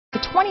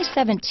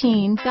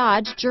2017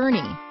 Dodge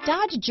Journey.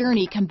 Dodge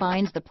Journey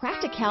combines the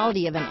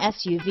practicality of an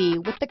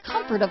SUV with the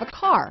comfort of a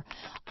car,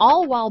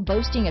 all while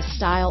boasting a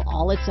style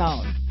all its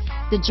own.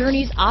 The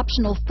Journey's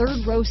optional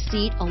third-row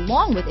seat,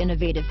 along with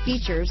innovative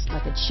features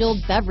like a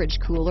chilled beverage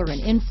cooler and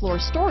in-floor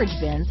storage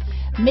bins,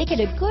 make it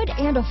a good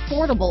and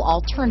affordable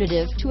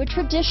alternative to a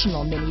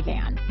traditional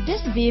minivan.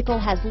 This vehicle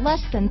has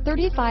less than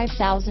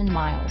 35,000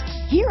 miles.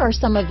 Here are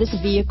some of this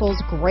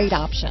vehicle's great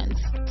options: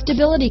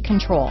 stability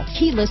control,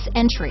 keyless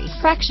entry,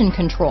 traction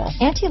control,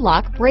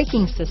 anti-lock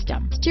braking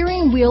system,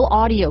 steering wheel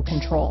audio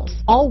controls,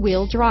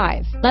 all-wheel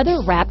drive,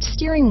 leather-wrapped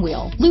steering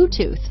wheel,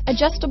 Bluetooth,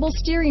 adjustable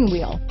steering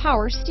wheel,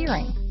 power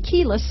steering,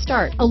 keyless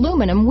start,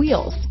 aluminum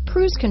wheels,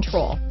 cruise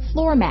control,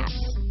 floor mats,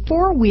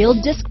 four-wheel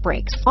disc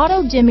brakes,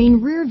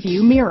 auto-dimming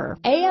rear-view mirror,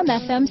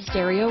 AM/FM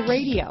stereo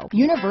radio,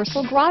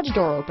 universal garage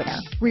door opener,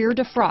 rear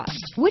defrost.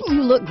 Wouldn't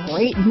you look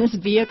great in this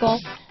vehicle?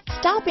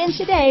 Stop in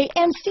today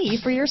and see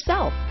for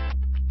yourself.